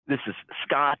This is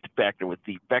Scott Becker with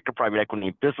the Becker Private Equity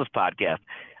and Business Podcast.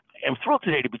 I'm thrilled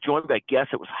today to be joined by a guest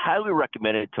that was highly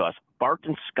recommended to us,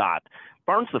 Barton Scott.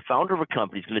 Barton's the founder of a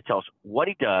company. He's going to tell us what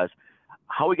he does,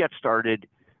 how he got started,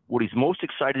 what he's most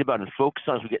excited about and focused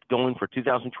on as we get going for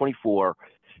 2024,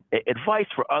 advice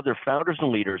for other founders and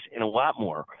leaders, and a lot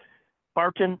more.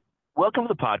 Barton, welcome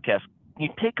to the podcast. Can you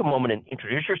take a moment and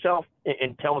introduce yourself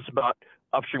and tell us about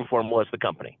Upstream Formulas, the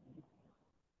company?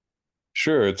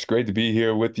 Sure, it's great to be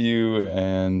here with you.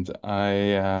 And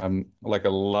I, like a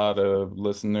lot of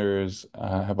listeners,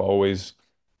 have always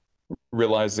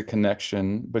realized the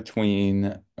connection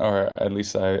between, or at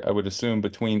least I would assume,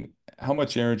 between how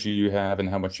much energy you have and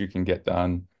how much you can get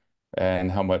done, and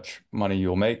how much money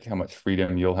you'll make, how much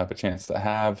freedom you'll have a chance to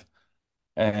have.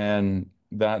 And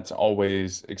that's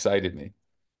always excited me.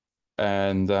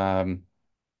 And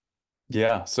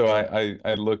yeah, so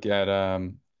I look at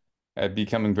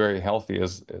becoming very healthy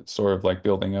as it's sort of like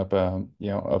building up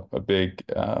a big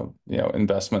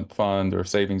investment fund or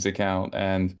savings account.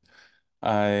 And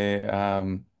I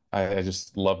I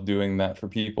just love doing that for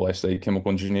people. I studied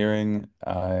chemical engineering.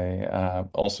 I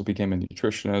also became a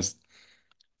nutritionist.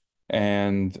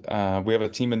 And we have a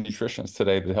team of nutritionists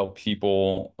today that help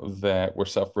people that were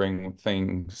suffering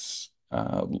things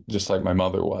just like my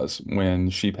mother was when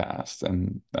she passed,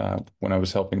 and when I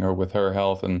was helping her with her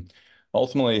health, and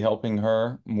ultimately helping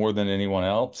her more than anyone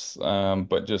else,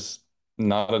 but just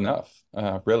not enough,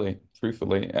 really,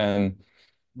 truthfully, and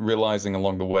realizing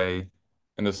along the way,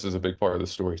 and this is a big part of the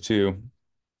story too,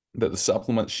 that the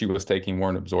supplements she was taking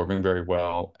weren't absorbing very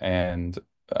well, and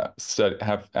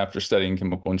after studying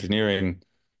chemical engineering,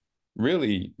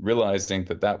 really realizing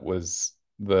that that was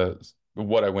the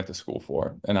what I went to school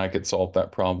for, and I could solve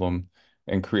that problem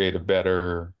and create a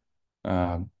better,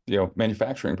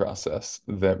 manufacturing process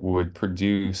that would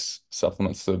produce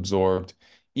supplements that absorbed,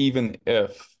 even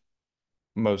if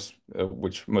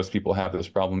which most people have this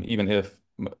problem, even if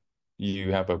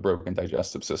you have a broken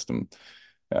digestive system,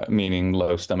 meaning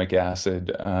low stomach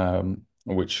acid,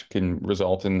 which can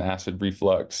result in acid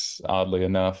reflux, oddly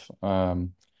enough.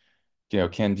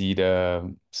 Candida,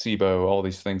 SIBO, all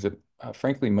these things that,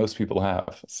 frankly, most people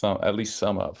have, some, at least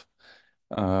some of.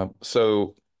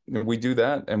 So we do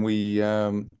that, and we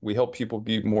help people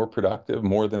be more productive,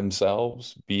 more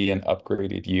themselves, be an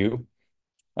upgraded you.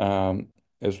 Um,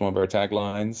 is one of our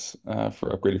taglines for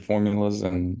upgraded formulas,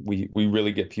 and we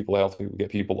really get people healthy. We get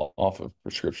people off of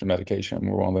prescription medication.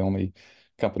 We're one of the only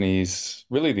companies,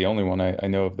 really the only one I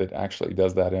know of, that actually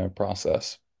does that in a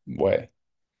process way.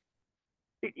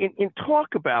 In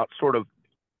talk about sort of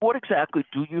what exactly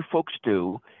do you folks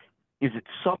do? Is it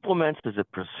supplements? Is it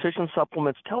precision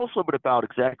supplements? Tell us a little bit about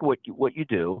exactly what you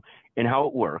do and how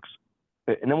it works,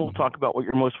 and then we'll talk about what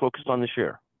you're most focused on this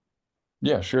year.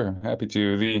 Yeah, sure. Happy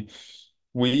to.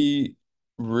 We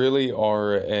really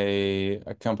are a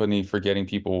company for getting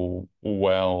people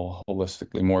well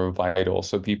holistically, more vital.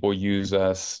 So people use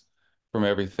us from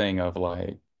everything of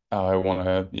like, I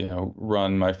want to,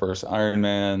 run my first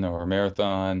Ironman or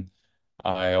marathon.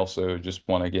 I also just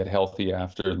want to get healthy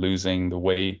after losing the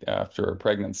weight after a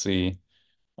pregnancy.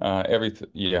 Everything,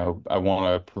 I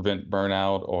want to prevent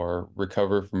burnout or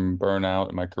recover from burnout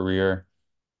in my career.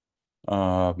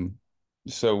 Um,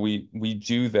 so we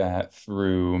do that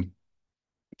through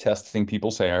testing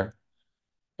people's hair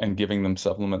and giving them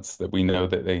supplements that we know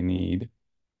that they need,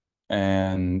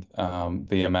 and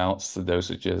the amounts, the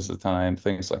dosages, the time,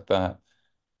 things like that.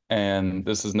 And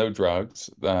this is no drugs.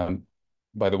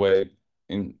 By the way,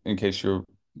 in case you're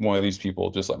one of these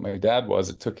people, just like my dad was,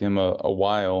 it took him a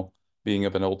while, being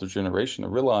of an older generation, to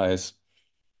realize,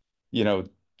 you know,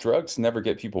 drugs never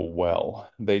get people well.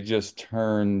 They just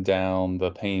turn down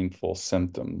the painful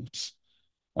symptoms.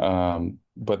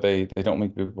 But they don't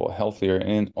make people healthier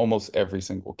in almost every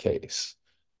single case.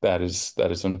 That is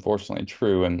unfortunately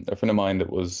true. And a friend of mine that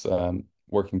was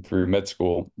working through med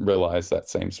school realized that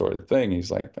same sort of thing.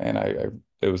 He's like, man, I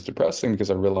it was depressing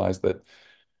because I realized that,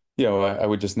 I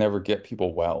would just never get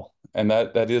people well. And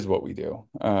that is what we do.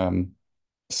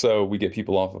 So we get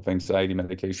people off of anxiety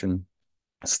medication,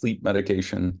 sleep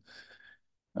medication,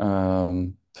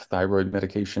 thyroid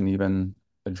medication, even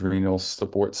adrenal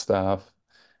support stuff.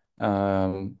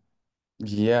 Um,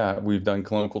 yeah, we've done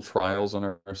clinical trials on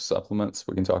our supplements.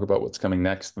 We can talk about what's coming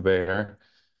next there.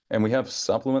 And we have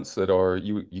supplements that are,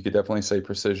 you could definitely say,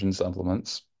 precision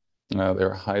supplements.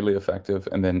 They're highly effective.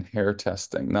 And then hair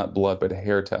testing, not blood, but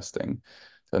hair testing,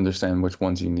 to understand which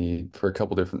ones you need for a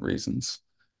couple different reasons.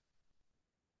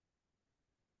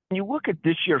 When you look at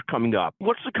this year coming up,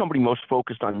 what's the company most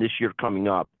focused on this year coming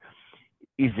up?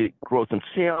 Is it growth in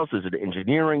sales? Is it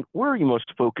engineering? Where are you most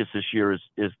focused this year as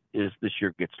this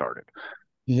year gets started?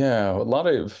 Yeah, a lot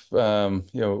of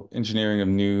engineering of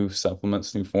new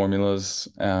supplements, new formulas,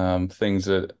 things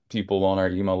that people on our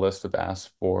email list have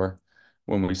asked for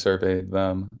when we surveyed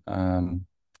them.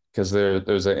 Because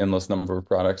there's an endless number of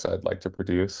products I'd like to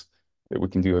produce that we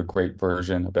can do a great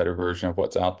version, a better version of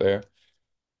what's out there.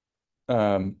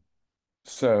 Um,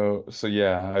 so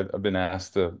yeah, I've been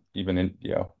asked to even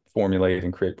formulate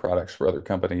and create products for other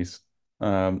companies.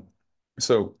 Um,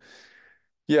 so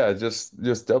yeah, just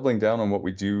doubling down on what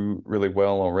we do really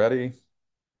well already.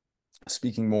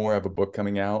 Speaking more, I have a book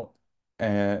coming out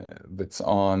and that's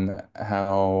on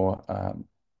how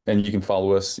and you can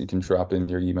follow us. You can drop in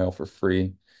your email for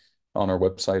free on our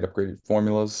website,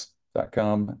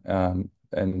 upgradedformulas.com,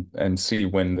 and see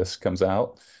when this comes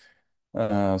out.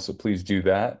 So please do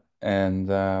that.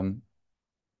 And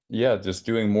yeah, just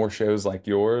doing more shows like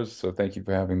yours. So thank you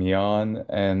for having me on.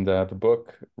 And the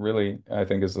book really, I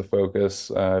think, is the focus.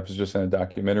 I was just in a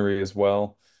documentary as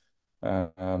well,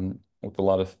 with a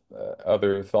lot of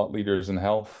other thought leaders in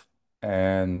health.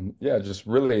 And yeah, just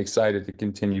really excited to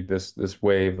continue this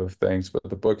wave of things. But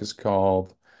the book is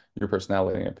called Your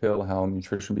Personality in a Pill: How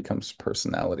Nutrition Becomes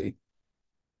Personality.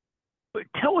 But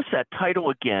tell us that title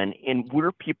again, and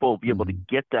where people will be able to Mhm.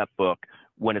 get that book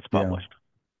when it's Yeah. published.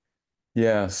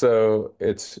 Yeah, so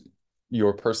it's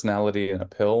Your Personality in a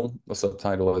Pill. The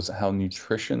subtitle is How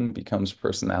Nutrition Becomes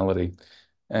Personality.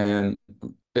 And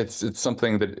it's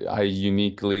something that I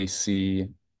uniquely see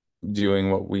doing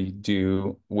what we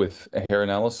do with a hair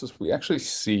analysis. We actually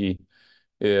see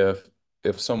if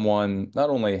if someone not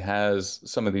only has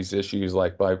some of these issues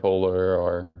like bipolar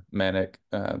or manic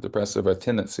depressive a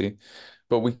tendency,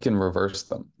 but we can reverse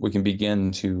them. We can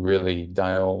begin to really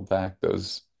dial back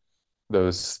those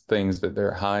things that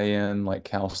they're high in, like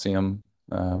calcium.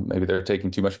 Maybe they're taking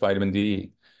too much vitamin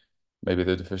D. Maybe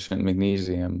they're deficient in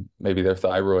magnesium. Maybe their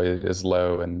thyroid is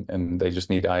low and they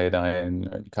just need iodine,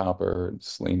 or copper,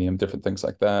 selenium, different things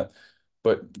like that.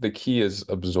 But the key is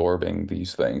absorbing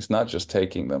these things, not just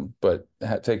taking them, but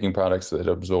taking products that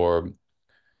absorb,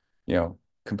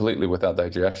 completely without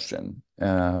digestion.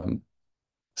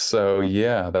 So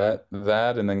yeah, that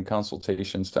and then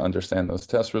consultations to understand those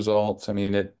test results. I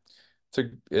mean,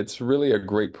 it's really a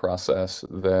great process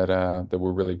that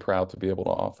we're really proud to be able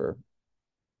to offer.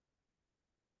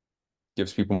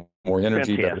 Gives people more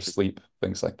energy, better Fantastic. sleep,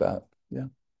 things like that. Yeah.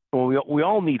 Well, we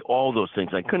all need all those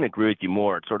things. I couldn't agree with you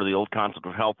more. It's sort of the old concept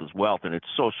of health is wealth, and it's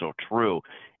so, so true.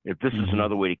 If this is Mhm.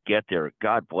 another way to get there,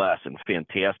 God bless and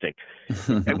fantastic.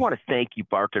 I want to thank you,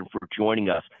 Barton, for joining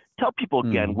us. Tell people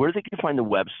again Mhm. where they can find the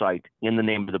website in the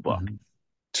name of the book. Mhm.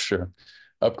 Sure.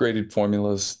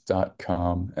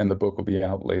 Upgradedformulas.com, and the book will be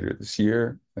out later this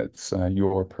year. It's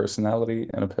Your Personality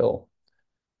in a Pill: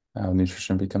 How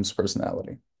Nutrition Becomes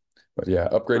Personality. But yeah,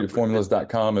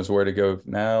 upgradedformulas.com is where to go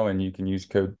now, and you can use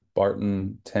code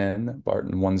Barton10,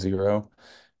 Barton10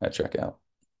 at checkout.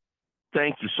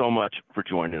 Thank you so much for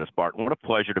joining us, Barton. What a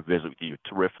pleasure to visit with you.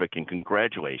 Terrific, and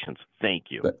congratulations. Thank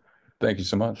you. Th- Thank you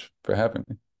so much for having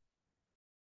me.